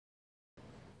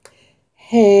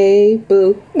Hey,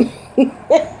 boo.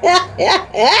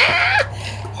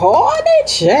 Hardy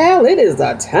child, it is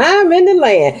a time in the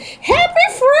land.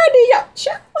 Happy Friday, y'all.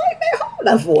 Child, wait, man, hold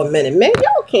up for a minute, man.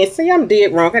 Y'all can't see I'm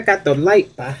dead wrong. I got the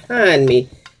light behind me.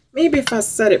 Maybe if I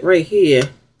set it right here,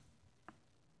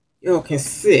 y'all can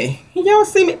see. Y'all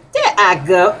see me? There I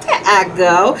go. There I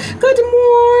go. Good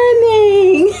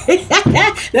morning.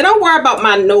 Now, don't worry about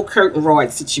my no curtain rod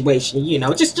situation. You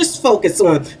know, just focus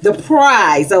on the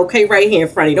prize, okay, right here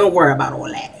in front of you. Don't worry about all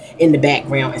that in the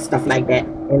background and stuff like that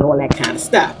and all that kind of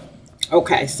stuff.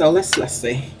 Okay, so let's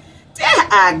see. There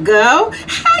I go.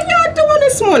 How y'all doing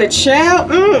this morning, child?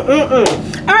 All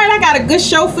right, I got a good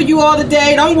show for you all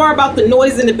today. Don't worry about the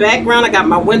noise in the background. I got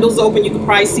my windows open. You can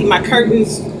probably see my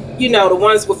curtains, you know, the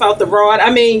ones without the rod.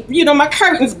 I mean, you know, my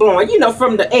curtains blowing, you know,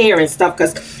 from the air and stuff,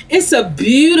 because it's a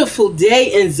beautiful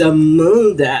day in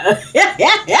Zamunda.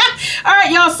 All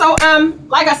right, y'all. So,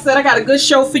 like I said, I got a good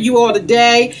show for you all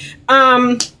today.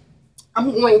 I'm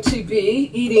going to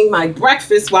be eating my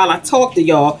breakfast while I talk to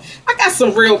y'all. I got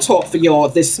some real talk for y'all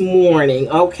this morning.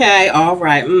 Okay. All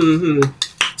right.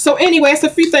 So anyway, it's a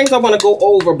few things I want to go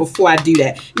over before I do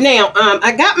that. Now,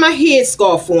 I got my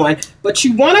headscarf on, but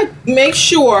you want to make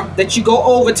sure that you go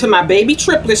over to my Baby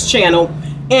Triplets channel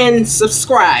and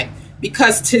subscribe,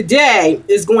 because today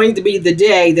is going to be the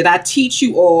day that I teach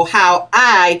you all how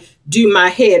I do my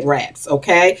head wraps.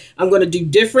 Okay. I'm going to do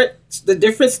the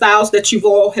different styles that you've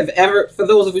all have ever, for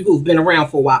those of you who've been around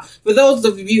for a while. For those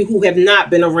of you who have not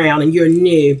been around and you're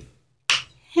new,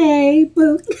 hey,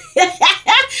 boo.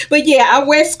 But yeah, I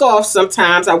wear scarves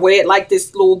sometimes. I wear it like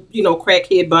this little, you know,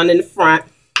 crackhead bun in the front.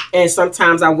 And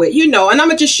sometimes I wear, you know, and I'm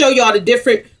going to just show y'all the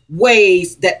different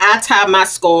ways that I tie my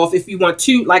scarf. If you want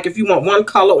two, like if you want one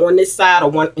color on this side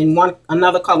or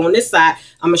another color on this side,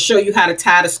 I'm going to show you how to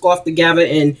tie the scarf together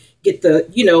and get the,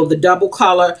 you know, the double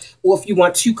color. Or if you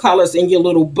want two colors in your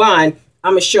little bun,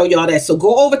 I'm going to show y'all that. So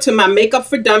go over to my Makeup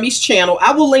for Dummies channel.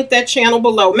 I will link that channel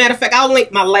below. Matter of fact, I'll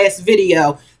link my last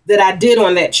video that I did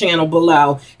on that channel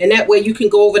below. And that way you can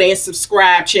go over there and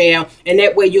subscribe, child. And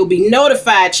that way you'll be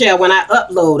notified, child, when I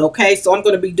upload, okay? So I'm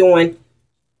going to be doing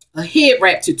a head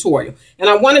wrap tutorial. And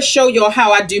I want to show y'all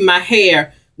how I do my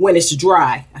hair when it's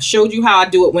dry. I showed you how I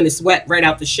do it when it's wet right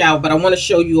out the shower, but I want to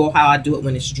show you all how I do it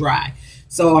when it's dry.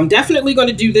 So I'm definitely going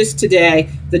to do this today.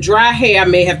 The dry hair I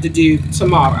may have to do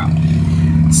tomorrow.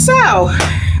 So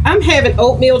I'm having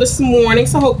oatmeal this morning,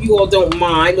 so I hope you all don't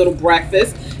mind. Little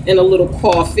breakfast and a little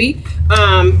coffee.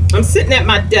 I'm sitting at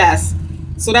my desk,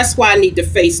 so that's why I need to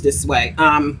face this way,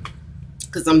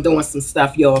 because I'm doing some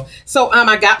stuff, y'all. So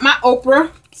I got my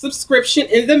Oprah subscription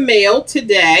in the mail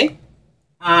today.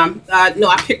 No,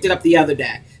 I picked it up the other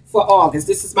day for August.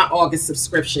 This is my August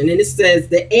subscription, and it says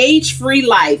the age-free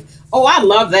life. Oh, I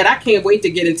love that. I can't wait to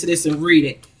get into this and read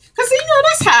it. Because, you know,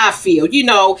 that's how I feel. You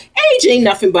know, age ain't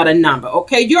nothing but a number,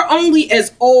 okay? You're only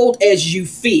as old as you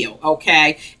feel,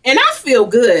 okay? And I feel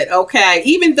good, okay?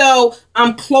 Even though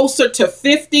I'm closer to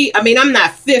 50. I mean, I'm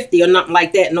not 50 or nothing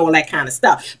like that and all that kind of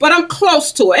stuff. But I'm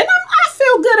close to it. And I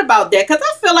feel good about that because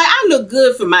I feel like I look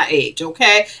good for my age,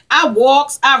 okay? I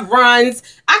walks, I runs,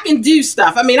 I can do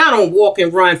stuff. I mean, I don't walk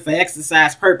and run for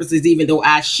exercise purposes, even though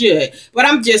I should. But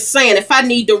I'm just saying, if I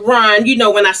need to run, you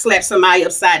know, when I slap somebody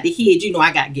upside the head, you know,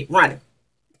 I got to get running.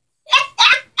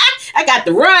 I got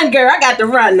to run, girl. I got to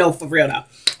run. No, for real, though.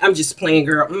 I'm just playing,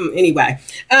 girl. Anyway.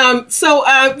 Yeah. So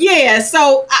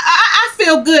I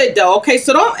feel good, though. Okay.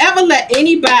 So don't ever let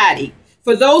anybody,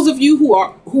 for those of you who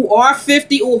are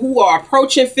 50 or who are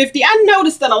approaching 50, I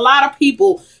noticed that a lot of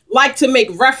people like to make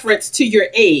reference to your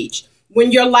age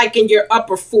when you're like in your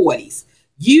upper 40s.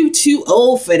 You too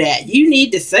old for that. You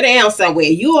need to sit down somewhere.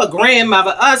 You're a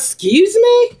grandmother. Excuse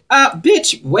me?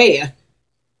 Bitch, where?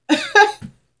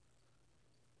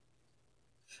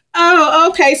 Oh,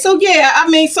 okay. So, yeah, I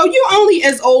mean, so you're only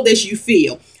as old as you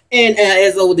feel and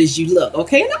as old as you look,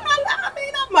 okay? And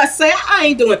I must say, I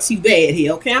ain't doing too bad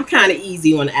here, okay? I'm kind of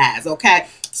easy on the eyes, okay?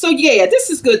 So, yeah, this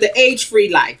is good, the age-free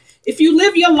life. If you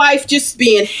live your life just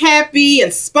being happy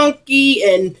and spunky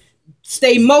and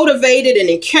stay motivated and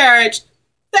encouraged,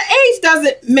 the age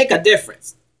doesn't make a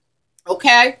difference,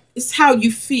 okay? It's how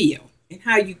you feel and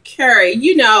how you carry,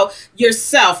 you know,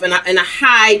 yourself in a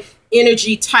high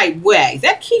energy type way.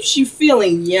 That keeps you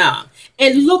feeling young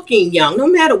and looking young, no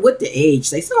matter what the age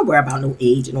say. So don't worry about no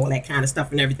age and all that kind of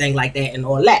stuff and everything like that and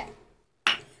all that.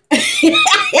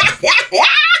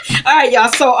 All right,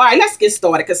 y'all. So, all right, let's get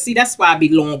started. Because, see, that's why I be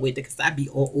long with it. Because I be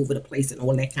all over the place and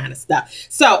all that kind of stuff.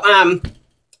 So, I'm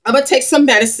going to take some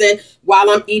medicine while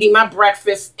I'm eating my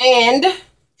breakfast and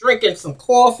drinking some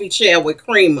coffee, child, with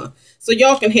creamer. So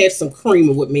y'all can have some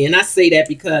creamer with me. And I say that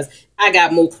because I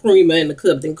got more creamer in the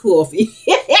cup than coffee.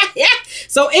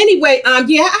 So anyway,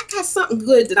 yeah, I got something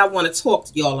good that I want to talk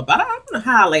to y'all about. I want to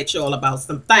holler at y'all about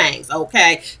some things,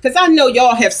 okay? Because I know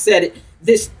y'all have said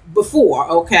this before,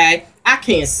 okay? I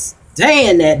can't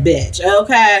stand that bitch,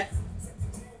 okay?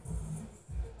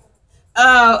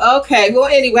 Oh, okay. Well,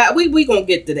 anyway, we gonna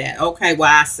get to that, okay?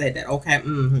 Why I said that, okay?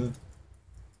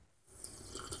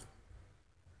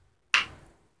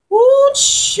 Ooh,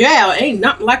 child, ain't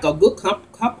nothing like a good cup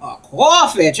of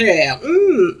coffee, child.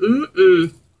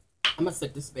 I'm gonna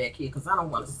set this back here because I don't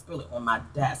want to spill it on my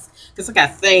desk because I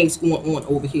got things going on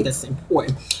over here that's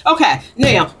important. Okay,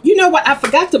 now you know what? I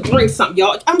forgot to bring something,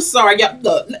 y'all. I'm sorry, y'all.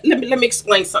 Look, let me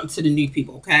explain something to the new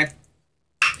people, okay?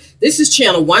 This is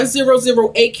channel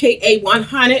 100, aka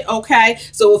 100, okay?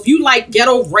 So if you like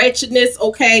ghetto ratchetness,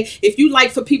 okay? If you like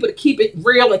for people to keep it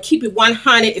real and keep it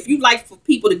 100, if you like for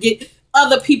people to get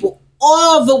other people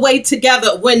all the way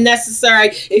together when necessary,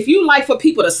 if you like for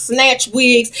people to snatch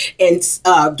wigs and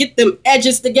get them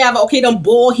edges together, okay, them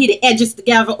bald-headed edges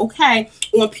together, okay,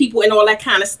 on people and all that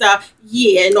kind of stuff,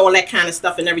 yeah, and all that kind of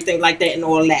stuff and everything like that and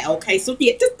all that, okay? So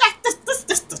yeah,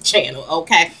 this the channel,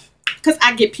 okay? Because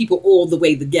I get people all the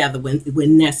way together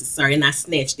when necessary, and I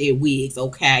snatch their wigs,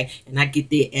 okay? And I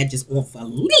get their edges on for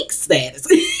leak status.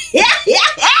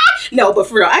 No, but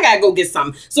for real, I gotta go get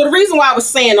something. So the reason why I was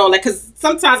saying all that, because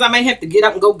sometimes I may have to get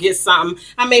up and go get something.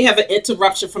 I may have an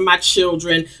interruption from my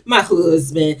children, my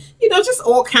husband, you know, just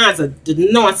all kinds of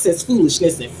nonsense,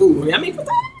 foolishness, and foolery. I mean,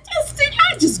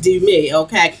 I just do me,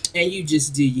 okay? And you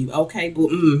just do you, okay? But,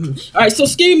 all right, so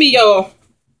excuse me, y'all.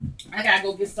 I gotta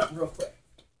go get something real quick.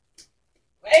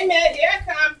 Wait a minute, here I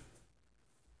come.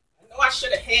 I know I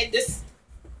should have had this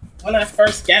when I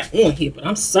first got on here, but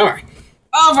I'm sorry.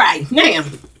 All right, now.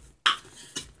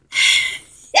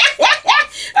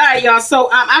 All right, y'all. So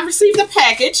I received a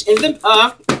package in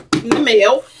the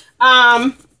mail.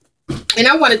 And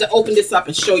I wanted to open this up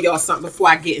and show y'all something before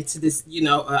I get into this. You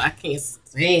know, I can't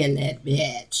stand that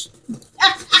bitch.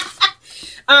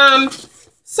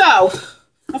 So,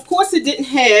 of course, it didn't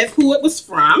have who it was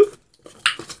from.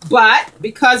 But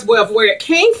because of where it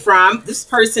came from, this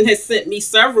person has sent me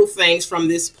several things from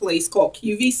this place called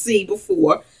QVC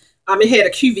before. It had a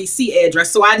QVC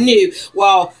address. So I knew,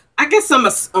 well, I guess I'm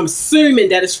assuming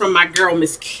that it's from my girl,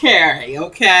 Miss Carrie,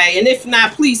 okay? And if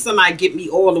not, please somebody get me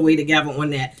all the way together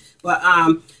on that. But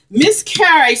Miss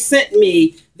Carrie sent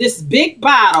me this big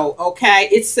bottle, okay?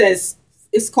 It says,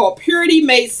 it's called Purity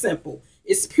Made Simple.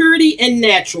 It's purity and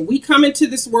natural. We come into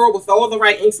this world with all the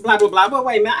right inks, blah, blah, blah. But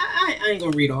wait a minute, I ain't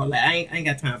going to read all that. I ain't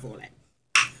got time for all that.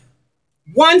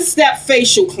 One-step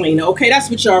facial cleaner. Okay, that's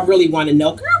what y'all really want to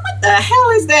know. Girl, what the hell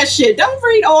is that shit? Don't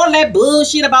read all that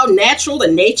bullshit about natural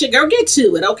and nature. Girl, get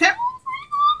to it, okay?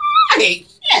 Hey,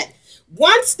 shit.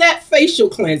 One-step facial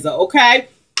cleanser, okay?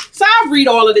 So I'll read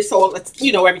all of this, all,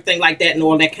 you know, everything like that and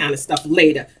all that kind of stuff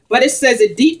later. But it says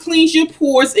it deep cleans your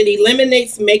pores and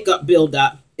eliminates makeup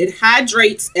buildup. It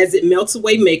hydrates as it melts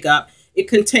away makeup. It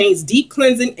contains deep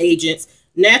cleansing agents,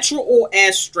 natural oil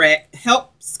extract,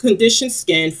 helps condition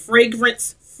skin,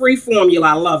 fragrance-free formula.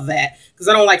 I love that because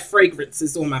I don't like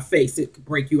fragrances on my face. It could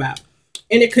break you out.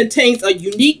 And it contains a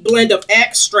unique blend of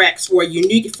extracts for a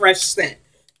unique fresh scent.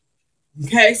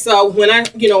 Okay, so when I,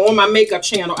 you know, on my makeup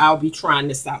channel, I'll be trying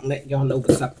this out and letting y'all know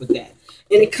what's up with that.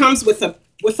 And it comes with a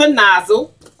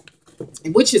nozzle,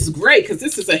 which is great because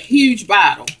this is a huge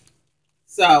bottle.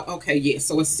 So, okay, yeah,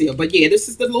 so it's sealed. But, yeah, this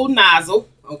is the little nozzle,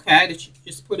 okay, that you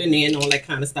just put in there and all that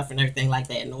kind of stuff and everything like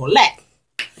that and all that.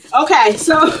 Okay,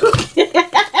 so, all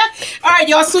right,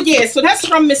 y'all, so, yeah, so that's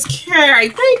from Miss Carrie.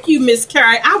 Thank you, Miss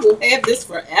Carrie. I will have this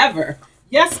forever.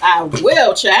 Yes, I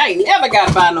will, child. I ain't never got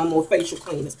to buy no more facial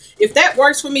cleaners. If that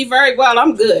works for me very well,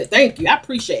 I'm good. Thank you. I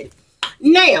appreciate it.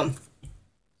 Now,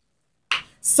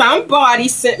 somebody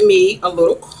sent me a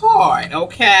little card,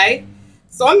 okay?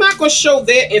 So I'm not going to show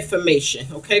their information,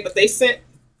 okay? But they sent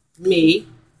me,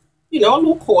 you know, a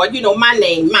little card, you know, my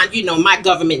name, my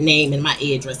government name and my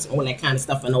address and all that kind of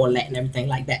stuff and all that and everything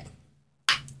like that.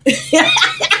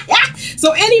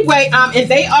 So anyway, and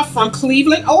they are from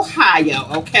Cleveland,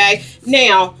 Ohio, okay?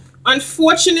 Now,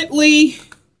 unfortunately,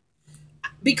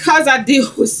 because I deal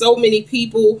with so many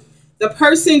people, the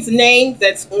person's name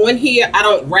that's on here, I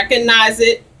don't recognize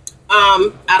it.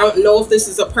 I don't know if this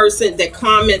is a person that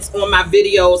comments on my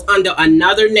videos under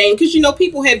another name, because, you know,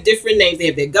 people have different names. They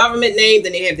have their government name,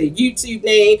 then they have their YouTube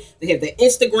name, they have their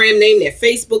Instagram name, their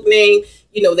Facebook name,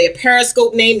 you know, their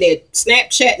Periscope name, their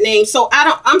Snapchat name. So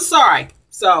I'm sorry.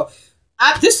 So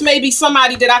this may be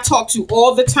somebody that I talk to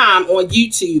all the time on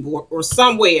YouTube or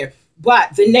somewhere,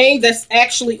 but the name that's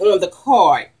actually on the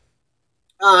card,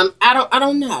 I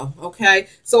don't know. Okay.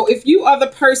 So if you are the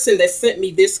person that sent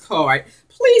me this card,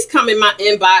 please come in my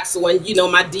inbox or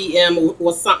my DM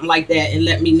or something like that and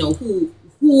let me know who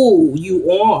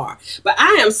you are. But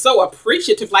I am so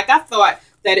appreciative. Like, I thought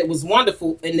that it was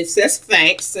wonderful, and it says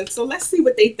thanks. And so let's see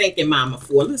what they thinking mama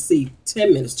for. Let's see.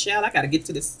 10 minutes, child. I got to get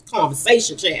to this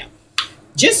conversation, child.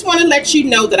 Just want to let you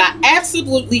know that I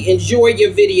absolutely enjoy your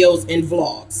videos and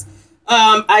vlogs.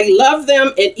 I love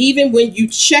them, and even when you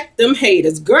check them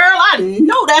haters, girl, I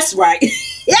know that's right.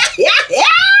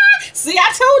 See,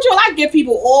 I told you I get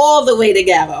people all the way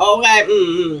together. All right.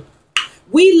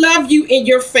 We love you and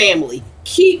your family.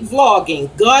 Keep vlogging.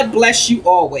 God bless you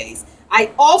always. I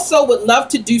also would love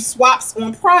to do swaps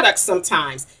on products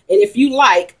sometimes, and if you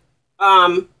like,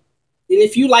 coupons,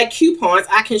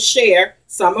 I can share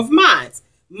some of mine.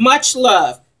 Much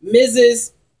love,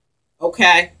 Mrs.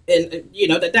 Okay, and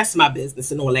that's my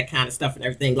business and all that kind of stuff and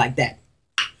everything like that.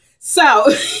 So,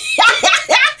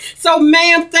 so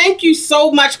ma'am, thank you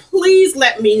so much. Please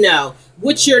let me know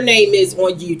what your name is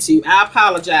on YouTube. I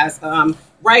apologize.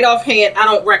 Right offhand, I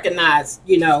don't recognize.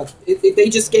 They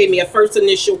just gave me a first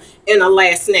initial and a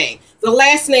last name. The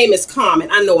last name is common.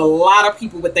 I know a lot of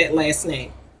people with that last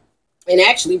name, and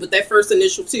actually with that first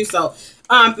initial too. So,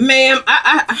 ma'am,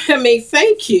 I mean,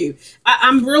 thank you.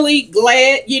 I'm really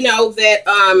glad,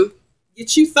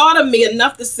 that you thought of me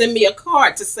enough to send me a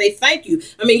card to say thank you.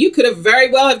 I mean, you could have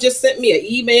very well have just sent me an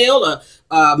email,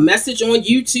 a message on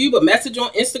YouTube, a message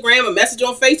on Instagram, a message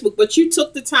on Facebook, but you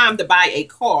took the time to buy a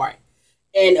card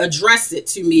and address it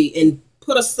to me and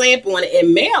put a stamp on it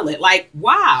and mail it. Like,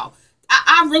 wow.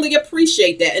 I really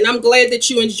appreciate that. And I'm glad that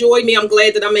you enjoy me. I'm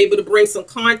glad that I'm able to bring some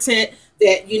content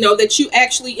that, that you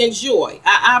actually enjoy.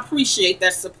 I appreciate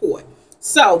that support.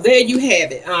 So there you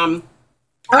have it.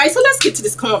 All right, so let's get to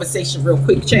this conversation real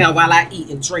quick, child, while I eat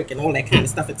and drink and all that kind of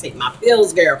stuff and take my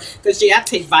pills, girl. Because, yeah, I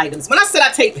take vitamins. When I said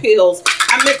I take pills,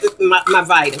 I meant my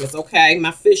vitamins, okay?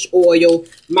 My fish oil,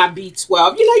 my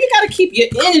B12. You got to keep your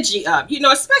energy up,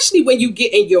 especially when you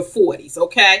get in your 40s,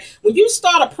 okay? When you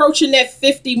start approaching that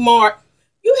 50 mark,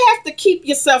 you have to keep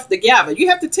yourself together. You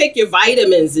have to take your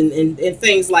vitamins and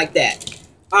things like that.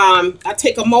 I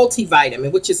take a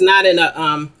multivitamin, which is not in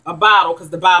a bottle because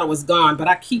the bottle is gone, but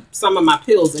I keep some of my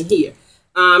pills in here.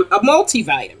 A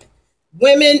multivitamin.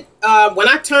 Women, when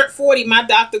I turned 40, my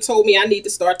doctor told me I need to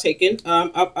start taking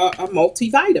a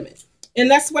multivitamin.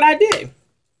 And that's what I did.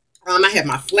 I have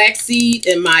my flaxseed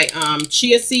and my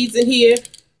chia seeds in here.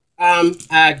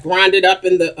 I grind it up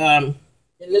in the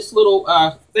in this little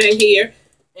thing here.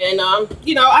 And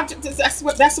that's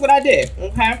what I did.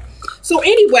 Okay. So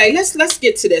anyway, let's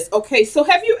get to this. Okay. So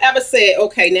have you ever said,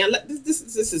 okay, now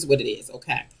this is what it is.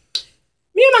 Okay.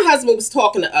 Me and my husband was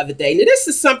talking the other day. Now this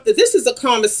is a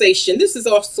conversation. This is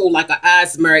also like an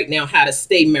Eyes Married Now, how to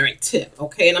stay married tip.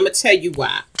 Okay. And I'm going to tell you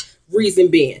why. Reason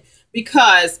being,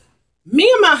 because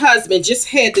me and my husband just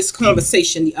had this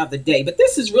conversation the other day, but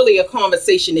this is really a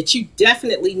conversation that you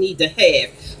definitely need to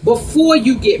have before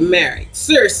you get married.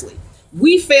 Seriously.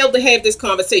 We failed to have this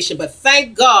conversation, but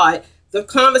thank God the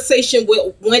conversation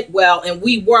went well and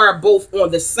we were both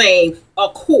on the same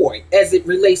accord as it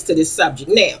relates to this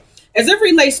subject. Now, as it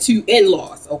relates to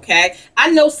in-laws, okay, I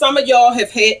know some of y'all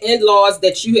have had in-laws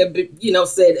that you have,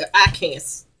 said, I can't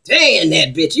stand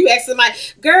that bitch. You ask somebody,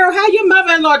 girl, how your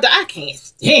mother-in-law? I can't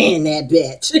stand that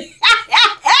bitch.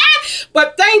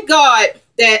 But thank God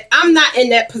that I'm not in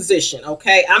that position,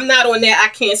 okay? I'm not on that.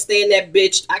 I can't stand that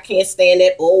bitch. I can't stand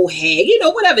that old hag.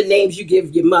 Whatever names you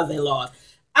give your mother-in-law.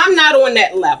 I'm not on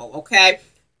that level, okay?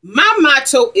 My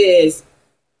motto is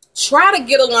try to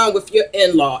get along with your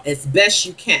in-law as best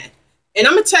you can. And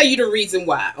I'm going to tell you the reason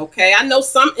why, okay? I know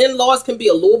some in-laws can be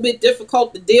a little bit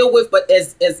difficult to deal with, but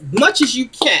as much as you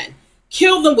can,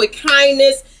 kill them with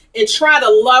kindness and try to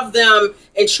love them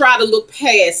and try to look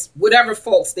past whatever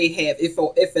faults they have,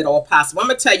 if at all possible. I'm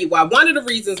going to tell you why. One of the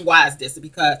reasons why is this,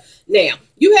 because now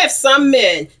you have some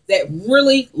men that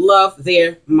really love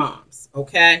their moms,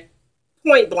 okay?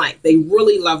 Point blank, they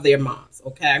really love their moms,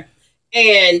 okay?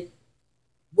 And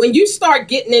when you start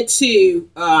getting into,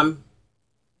 a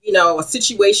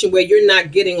situation where you're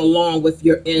not getting along with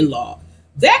your in-law,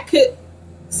 that could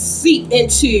seep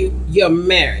into your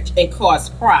marriage and cause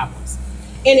problems.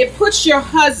 And it puts your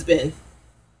husband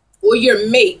or your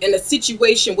mate in a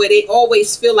situation where they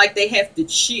always feel like they have to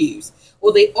choose,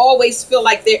 or they always feel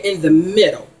like they're in the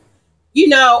middle,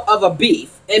 of a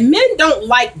beef. And men don't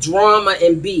like drama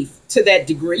and beef to that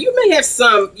degree. You may have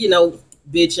some,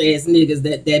 bitch ass niggas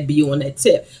that be on that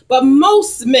tip. But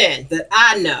most men that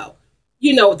I know,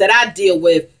 that I deal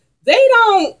with, they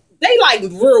don't They like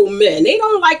real men. They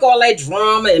don't like all that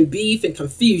drama and beef and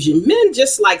confusion. Men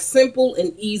just like simple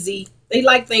and easy. They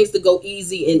like things to go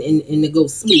easy and to go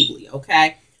smoothly,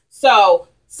 okay? So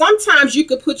sometimes you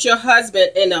could put your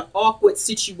husband in an awkward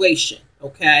situation,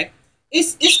 okay?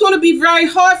 It's going to be very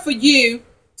hard for you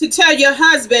to tell your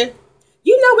husband,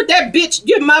 you know what that bitch,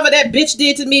 your mother, that bitch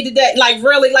did to me today? Like,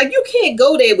 really? Like, you can't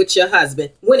go there with your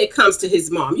husband when it comes to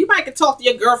his mom. You might can talk to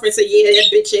your girlfriend and say, yeah,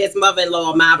 that bitch ass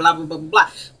mother-in-law, my blah, blah, blah, blah, blah.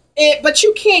 But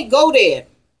you can't go there,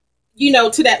 you know,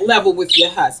 to that level with your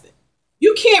husband.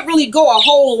 You can't really go a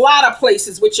whole lot of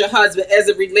places with your husband as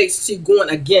it relates to going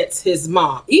against his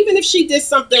mom, even if she did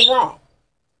something wrong.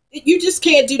 You just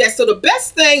can't do that. So the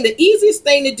best thing, the easiest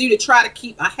thing to do to try to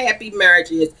keep a happy marriage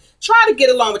is try to get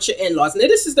along with your in-laws. Now,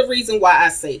 this is the reason why I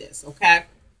say this, okay?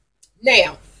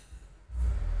 Now,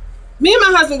 me and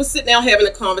my husband was sitting down having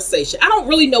a conversation. I don't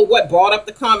really know what brought up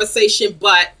the conversation,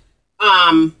 but,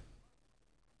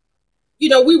 you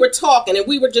know, we were talking and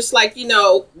we were just like, you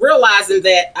know, realizing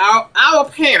that our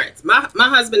parents, my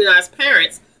husband and I's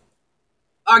parents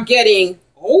are getting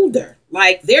older.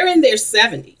 Like, they're in their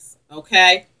 70s,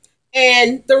 okay?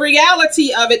 And the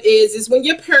reality of it is when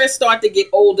your parents start to get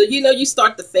older, you know, you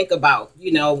start to think about,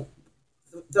 you know,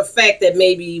 the fact that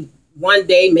maybe one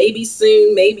day, maybe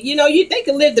soon, maybe, you know, they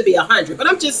can live to be 100. But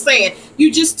I'm just saying,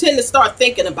 you just tend to start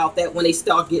thinking about that when they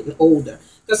start getting older.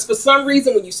 Because for some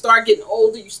reason, when you start getting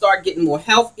older, you start getting more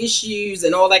health issues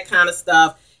and all that kind of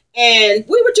stuff. And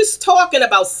we were just talking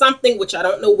about something, which I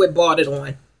don't know what brought it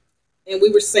on. And we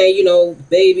were saying, you know,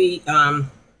 baby,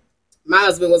 my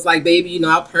husband was like, baby, you know,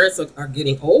 our parents are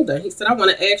getting older. He said, I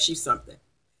want to ask you something.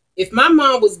 If my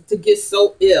mom was to get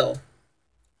so ill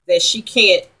that she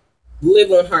can't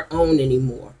live on her own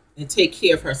anymore and take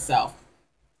care of herself,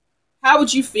 how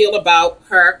would you feel about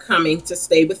her coming to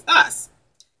stay with us?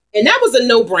 And that was a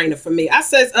no-brainer for me. I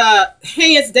said,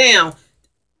 hands down,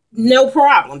 no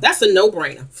problem. That's a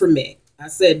no-brainer for me. I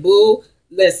said, boo,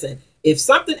 listen, if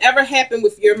something ever happened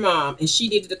with your mom and she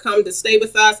needed to come to stay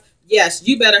with us, yes,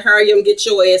 you better hurry up and get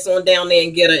your ass on down there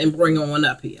and get her and bring her on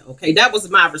up here. Okay, that was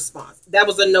my response. That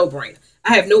was a no-brainer.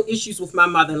 I have no issues with my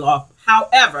mother-in-law.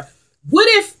 However, what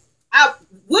if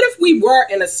we were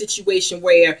in a situation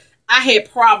where I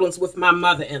had problems with my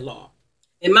mother-in-law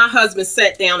and my husband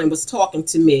sat down and was talking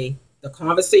to me, the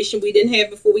conversation we didn't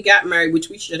have before we got married, which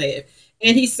we should have,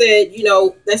 and he said, you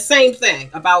know, the same thing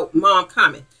about mom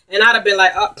coming, and I'd have been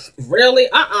like, really?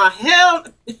 Hell,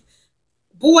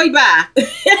 boy, bye.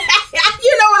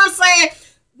 You know what I'm saying?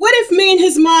 What if me and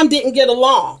his mom didn't get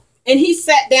along and he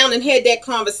sat down and had that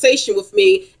conversation with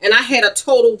me and I had a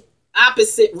total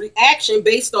opposite reaction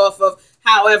based off of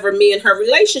however me and her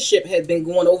relationship had been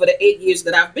going over the 8 years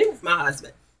that I've been with my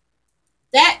husband?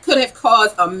 That could have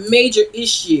caused a major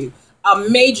issue, a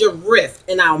major rift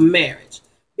in our marriage,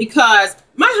 because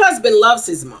my husband loves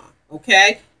his mom,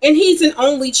 okay? And he's an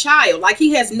only child, like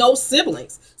he has no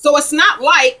siblings. So it's not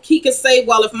like he can say,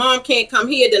 well, if mom can't come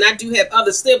here, then I do have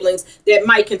other siblings that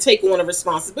might can take on a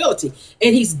responsibility.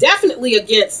 And he's definitely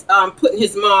against putting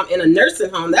his mom in a nursing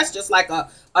home. That's just like a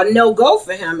no-go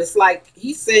for him. It's like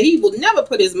he said he will never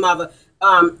put his mother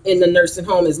in the nursing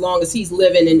home as long as he's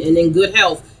living and in good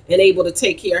health and able to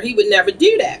take care. He would never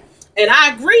do that. And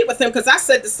I agreed with him because I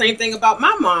said the same thing about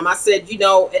my mom. I said, you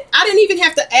know, I didn't even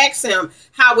have to ask him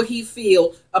how would he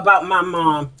feel about my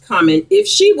mom coming if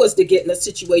she was to get in a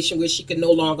situation where she could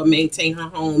no longer maintain her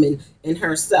home and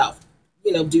herself,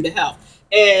 you know, due to health.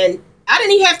 And I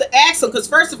didn't even have to ask them because,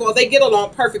 first of all, they get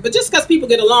along perfect. But just because people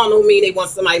get along don't mean they want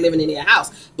somebody living in their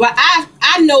house. But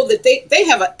I know that they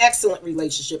have an excellent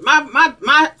relationship. My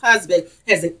husband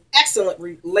has an excellent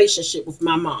relationship with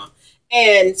my mom.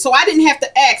 And so I didn't have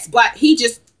to ask, but he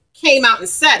just came out and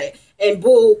said it. And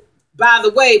boo, by the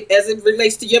way, as it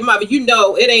relates to your mother, you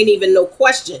know, it ain't even no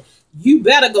question. You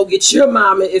better go get your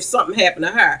mama if something happened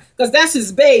to her, because that's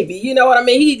his baby. You know what I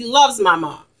mean? He loves my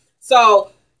mom.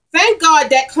 So thank God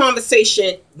that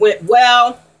conversation went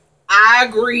well. I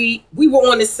agree. We were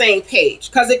on the same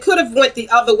page, because it could have went the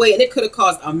other way and it could have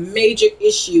caused a major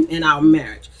issue in our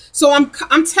marriage. So I'm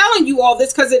telling you all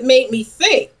this because it made me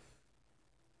think.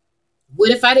 What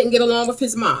if I didn't get along with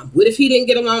his mom? What if he didn't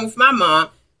get along with my mom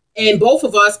and both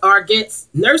of us are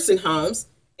against nursing homes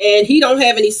and he don't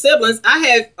have any siblings?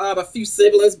 I have a few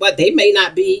siblings, but they may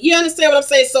not be. You understand what I'm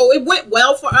saying? So it went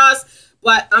well for us,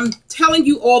 but I'm telling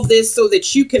you all this so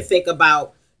that you can think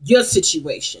about your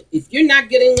situation. If you're not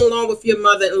getting along with your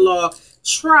mother-in-law,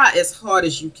 try as hard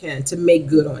as you can to make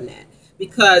good on that,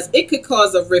 because it could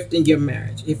cause a rift in your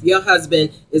marriage. If your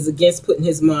husband is against putting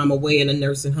his mom away in a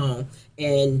nursing home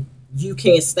and you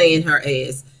can't stand her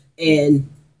ass. And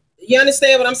you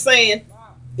understand what I'm saying?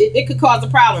 It could cause a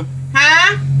problem.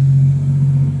 Huh?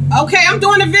 Okay, I'm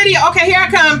doing a video. Okay, here I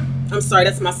come. I'm sorry,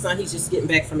 that's my son. He's just getting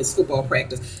back from his football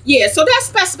practice. Yeah, so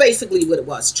that's basically what it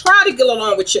was. Try to get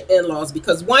along with your in-laws,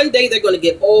 because one day they're going to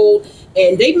get old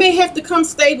and they may have to come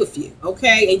stay with you,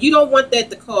 okay? And you don't want that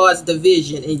to cause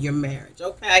division in your marriage,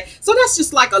 okay? So that's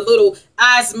just like a little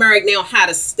Eyes Married Now how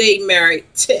to stay married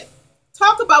tip.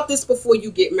 Talk about this before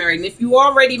you get married. And if you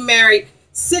already married,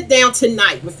 sit down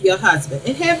tonight with your husband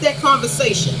and have that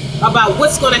conversation about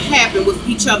what's going to happen with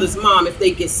each other's mom if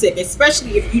they get sick,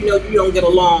 especially if you know you don't get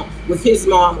along with his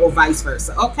mom or vice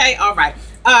versa. Okay, all right.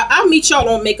 I'll meet y'all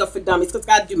on Makeup for Dummies, because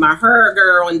I got to do my hair,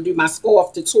 girl, and do my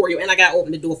score-off tutorial, and I got to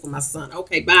open the door for my son.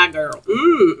 Okay, bye, girl.